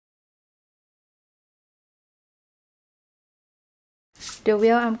The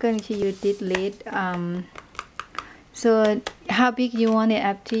wheel I'm going to use this lid. So how big you want it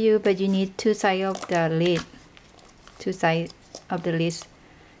up to you, but you need two sides of the lid, two sides of the lid.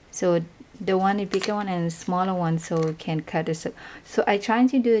 So the one is bigger one and smaller one, so you can cut it. So I trying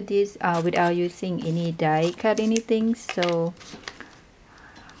to do this without using any die cut anything. So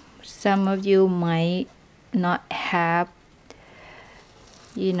some of you might not have,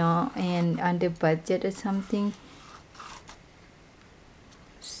 you know, and under budget or something,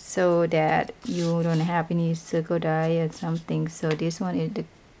 so that you don't have any circle die or something. So this one is the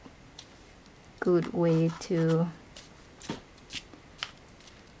good way to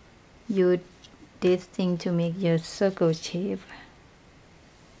use this thing to make your circle shape.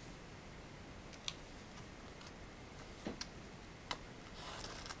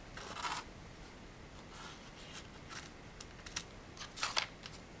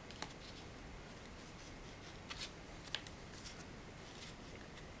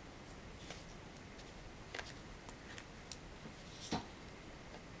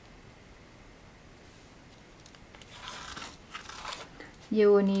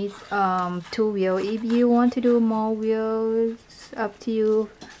 You will need two wheels. If you want to do more wheels, up to you.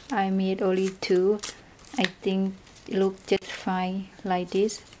 I made only two. I think it looks just fine like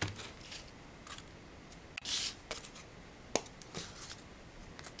this.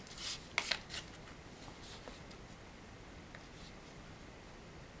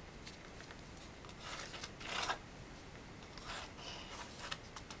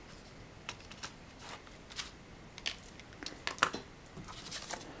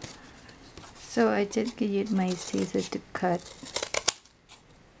 So I just use my scissors to cut.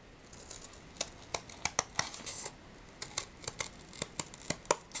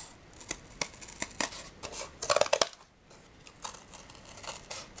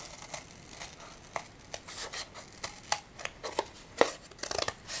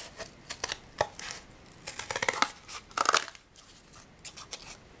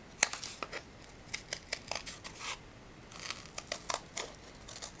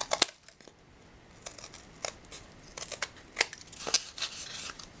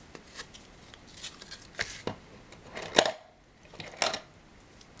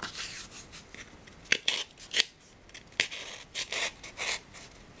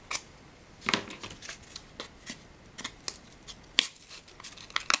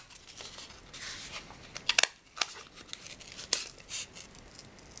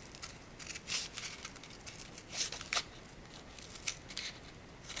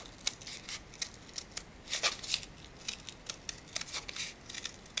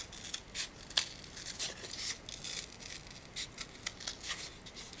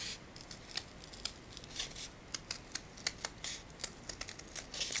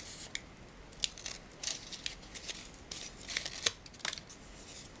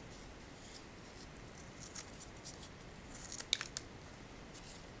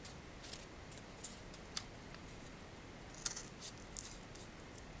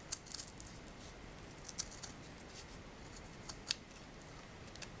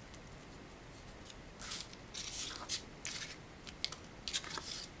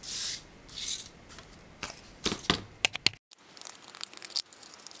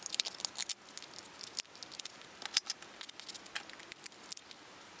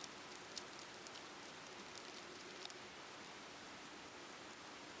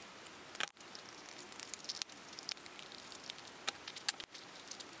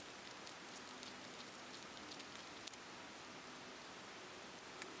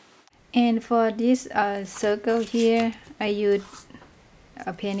 And for this circle here, I use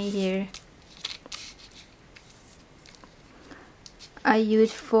a penny here. I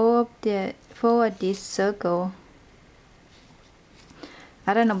use four of this circle.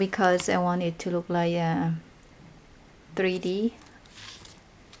 I don't know, because I want it to look like 3D.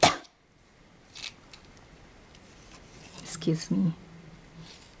 Excuse me.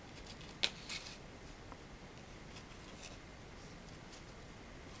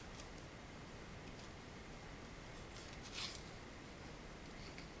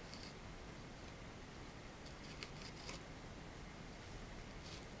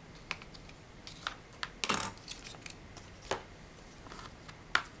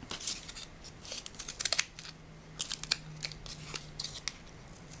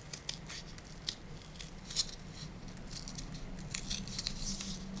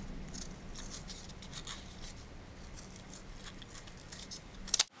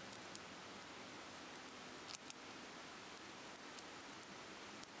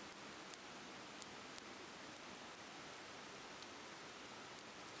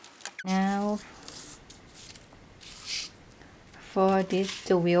 Now for this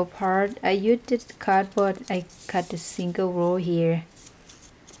the wheel part, I used this cardboard. I cut the single row here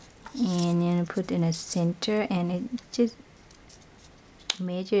and then put in a center, and it just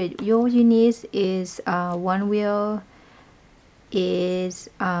measure it. All you need is one wheel is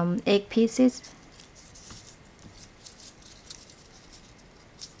 8 pieces.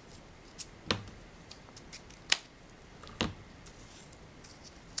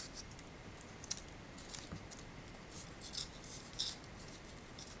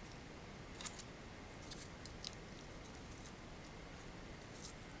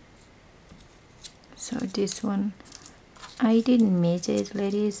 So this one I didn't measure it,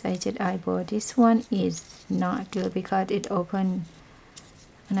 ladies. I just eyeball. This one is not good because it open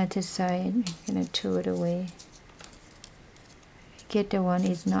another side. I'm gonna throw it away. Get the one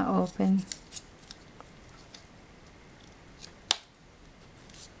is not open.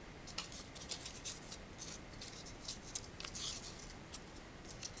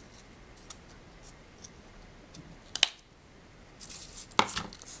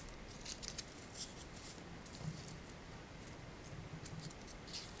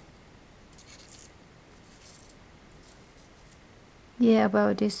 Yeah,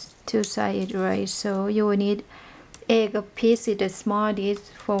 about this two sided, right? So you will need 8 pieces, the small this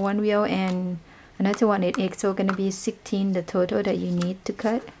for one wheel, and another one is 8, so gonna be 16 the total that you need to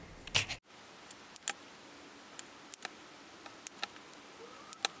cut.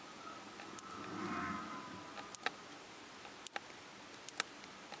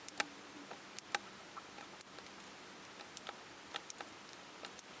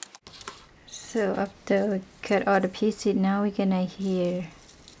 So after cut all the pieces, now we're gonna here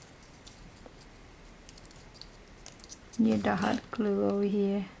use the hot glue over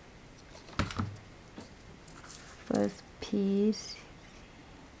here. First piece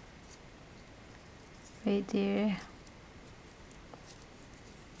right there.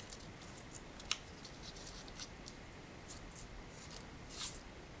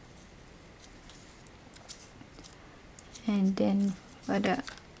 And then for the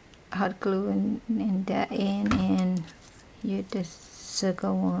hot glue in that end, and use the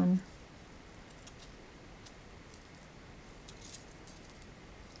circle one.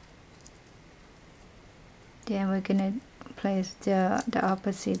 Then we're gonna place the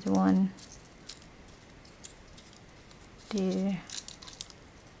opposite one there.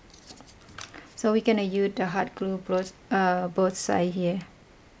 So we're gonna use the hot glue both sides here.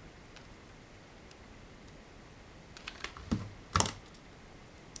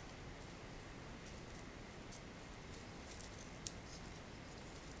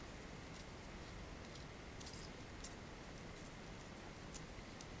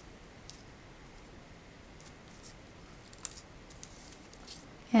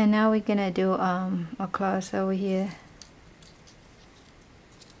 And now we're gonna do a cloth over here.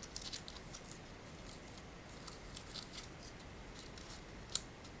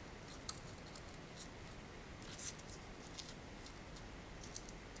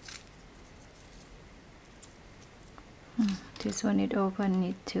 This one it open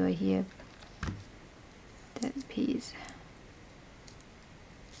it to here, that piece.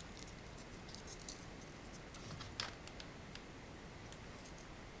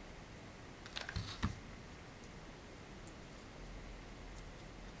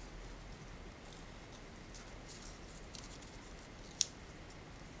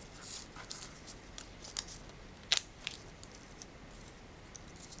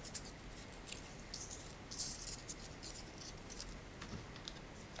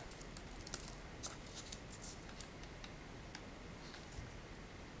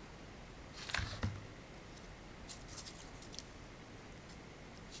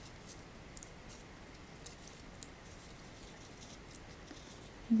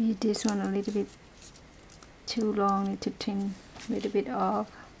 Maybe this one a little bit too long, need to trim a little bit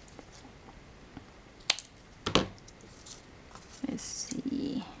off. Let's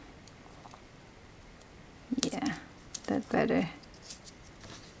see. Yeah, that's better.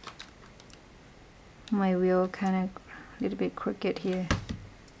 My wheel kind of a little bit crooked here.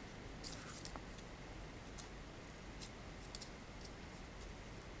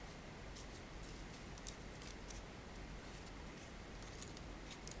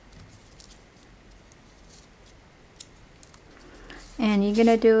 And you're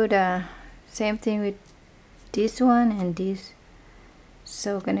gonna do the same thing with this one and this.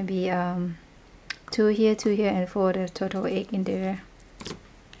 So gonna be 2 here, 2 here, and 4, the total 8 in there.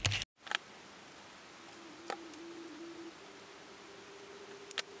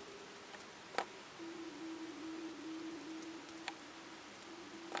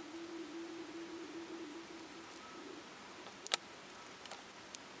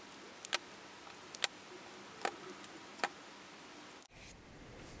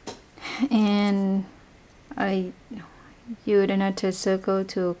 And I use another circle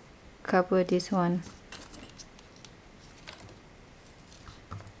to cover this one.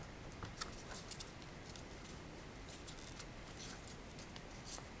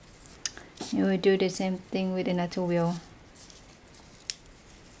 You will do the same thing with another wheel.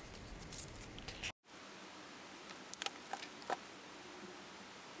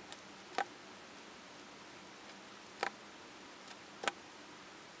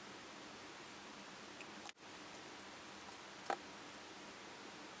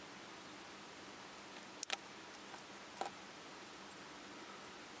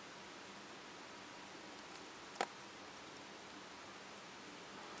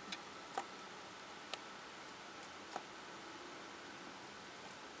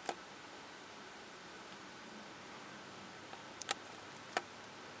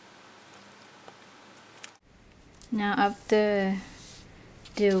 Now after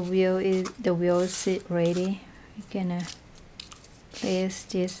the wheel is ready, we're gonna place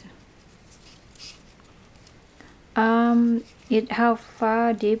this. It how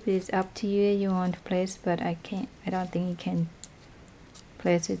far deep is up to you. You want to place, but I don't think you can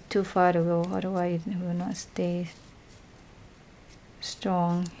place it too far to go, otherwise it will not stay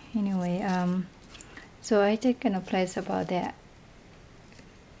strong. Anyway, so I just gonna place about that.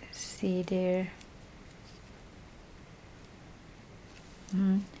 See there.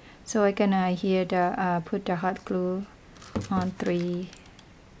 So I gonna here put the hot glue on 3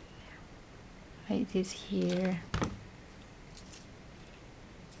 like this here.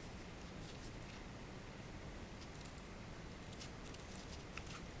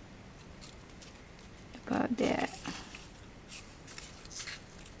 About that.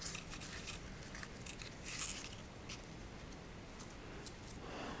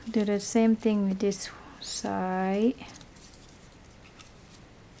 Do the same thing with this side.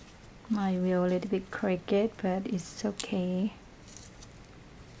 My wheel a little bit crooked, but it's okay.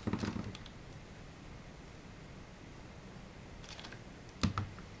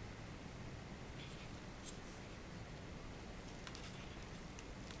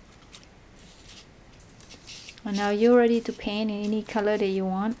 And now you're ready to paint in any color that you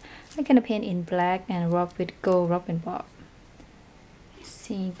want. I'm gonna paint in black and rock with gold rub and bob.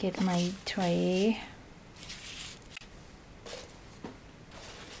 See, get my tray.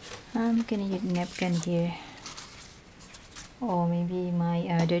 I'm gonna use napkin here, or maybe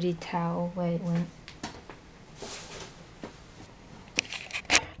my dirty towel where it went.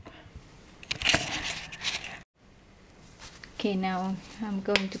 Okay, now I'm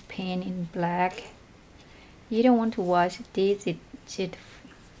going to paint in black. You don't want to watch this, it should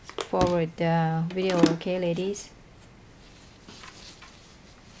forward the video, okay ladies?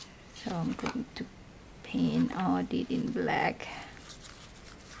 So I'm going to paint all this in black.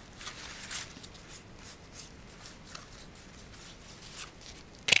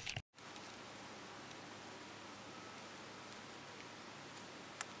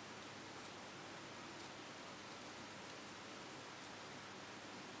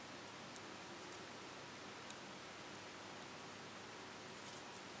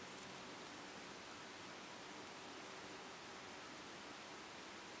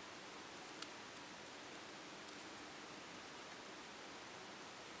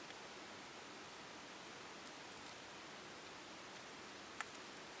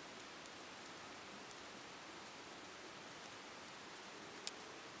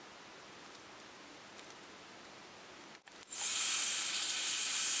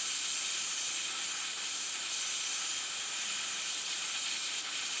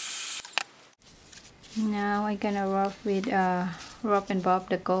 Now I'm gonna rub with rub and bob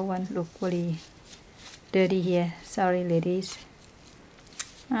the gold one. Look really dirty here, sorry ladies.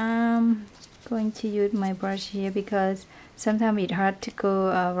 I'm going to use my brush here because sometimes it's hard to go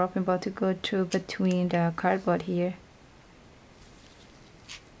rub and bob to go through between the cardboard here.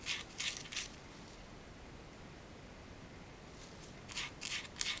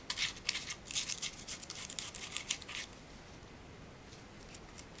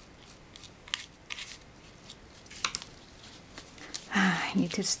 I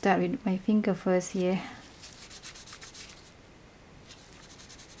need to start with my finger first here.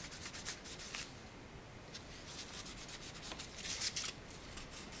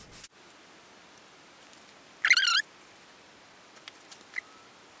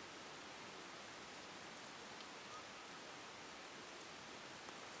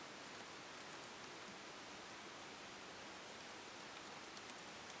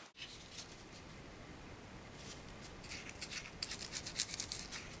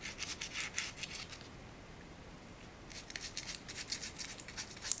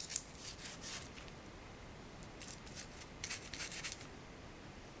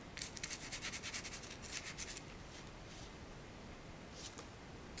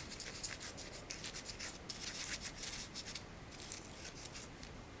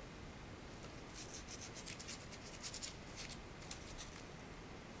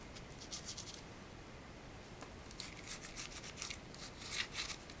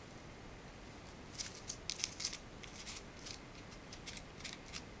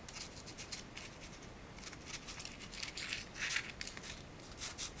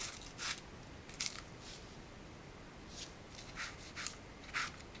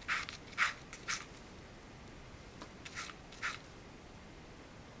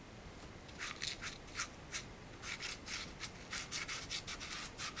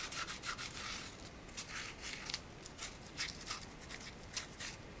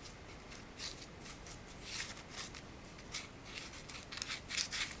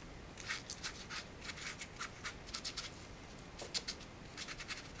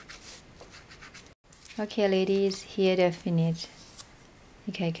 Okay, ladies, here they finished.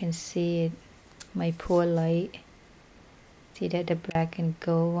 Okay, I can see it. My poor light. See that the black and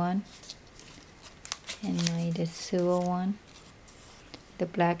gold one, and the silver one. The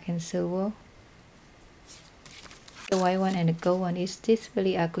black and silver. The white one and the gold one is this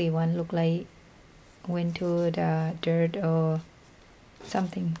really ugly one. Look like went to the dirt or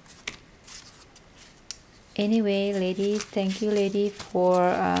something. Anyway, ladies, thank you, lady,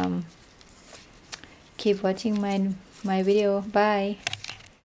 for keep watching my video. Bye.